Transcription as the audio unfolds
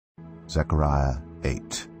Zechariah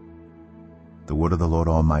 8. The word of the Lord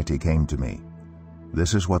Almighty came to me.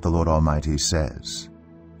 This is what the Lord Almighty says.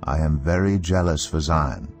 I am very jealous for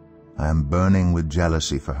Zion. I am burning with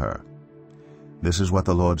jealousy for her. This is what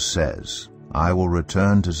the Lord says. I will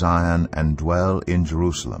return to Zion and dwell in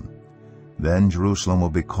Jerusalem. Then Jerusalem will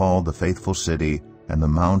be called the faithful city, and the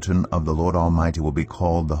mountain of the Lord Almighty will be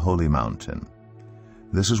called the holy mountain.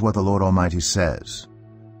 This is what the Lord Almighty says.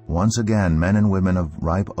 Once again men and women of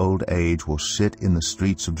ripe old age will sit in the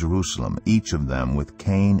streets of Jerusalem, each of them with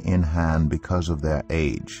cane in hand because of their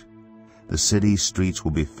age. The city streets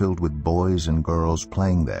will be filled with boys and girls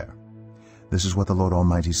playing there. This is what the Lord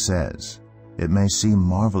Almighty says. It may seem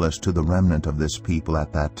marvelous to the remnant of this people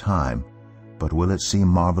at that time, but will it seem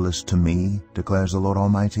marvelous to me, declares the Lord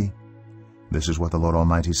Almighty? This is what the Lord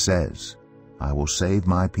Almighty says. I will save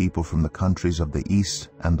my people from the countries of the east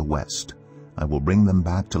and the west. I will bring them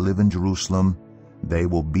back to live in Jerusalem. They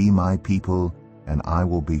will be my people, and I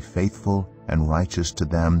will be faithful and righteous to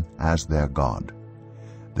them as their God.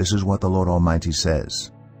 This is what the Lord Almighty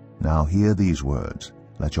says. Now hear these words.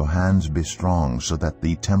 Let your hands be strong, so that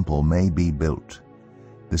the temple may be built.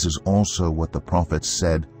 This is also what the prophets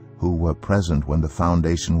said, who were present when the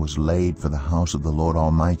foundation was laid for the house of the Lord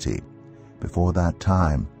Almighty. Before that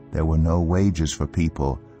time there were no wages for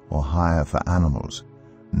people or hire for animals.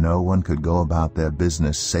 No one could go about their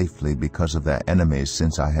business safely because of their enemies,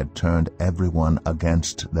 since I had turned everyone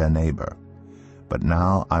against their neighbor. But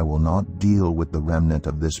now I will not deal with the remnant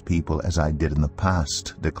of this people as I did in the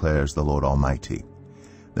past, declares the Lord Almighty.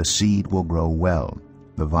 The seed will grow well,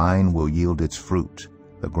 the vine will yield its fruit,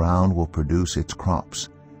 the ground will produce its crops,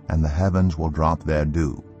 and the heavens will drop their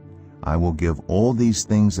dew. I will give all these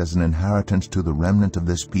things as an inheritance to the remnant of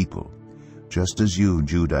this people. Just as you,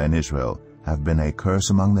 Judah and Israel, have been a curse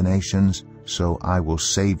among the nations, so I will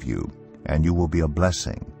save you, and you will be a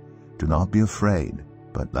blessing. Do not be afraid,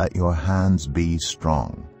 but let your hands be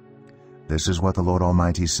strong. This is what the Lord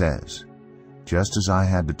Almighty says. Just as I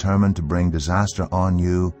had determined to bring disaster on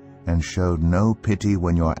you, and showed no pity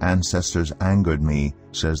when your ancestors angered me,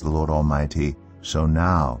 says the Lord Almighty, so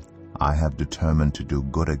now I have determined to do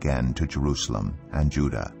good again to Jerusalem and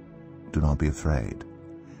Judah. Do not be afraid.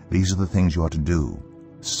 These are the things you ought to do.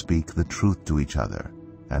 Speak the truth to each other,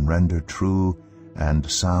 and render true and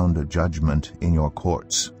sound judgment in your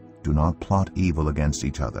courts. Do not plot evil against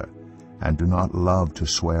each other, and do not love to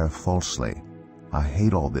swear falsely. I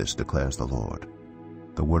hate all this, declares the Lord.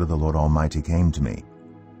 The word of the Lord Almighty came to me.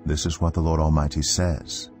 This is what the Lord Almighty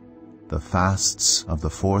says. The fasts of the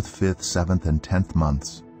 4th, 5th, 7th, and 10th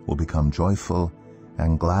months will become joyful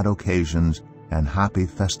and glad occasions and happy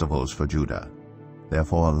festivals for Judah.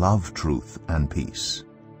 Therefore love truth and peace.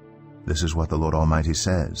 This is what the Lord Almighty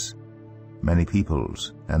says. Many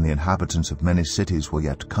peoples and the inhabitants of many cities will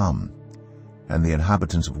yet come, and the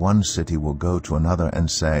inhabitants of one city will go to another and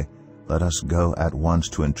say, Let us go at once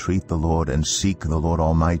to entreat the Lord and seek the Lord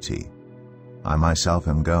Almighty. I myself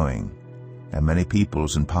am going, and many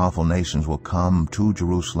peoples and powerful nations will come to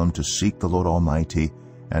Jerusalem to seek the Lord Almighty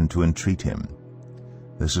and to entreat him.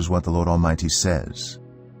 This is what the Lord Almighty says.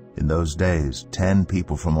 In those days 10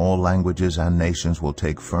 people from all languages and nations will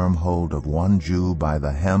take firm hold of one Jew by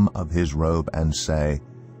the hem of his robe and say,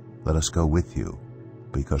 Let us go with you,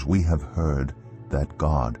 because we have heard that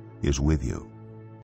God is with you.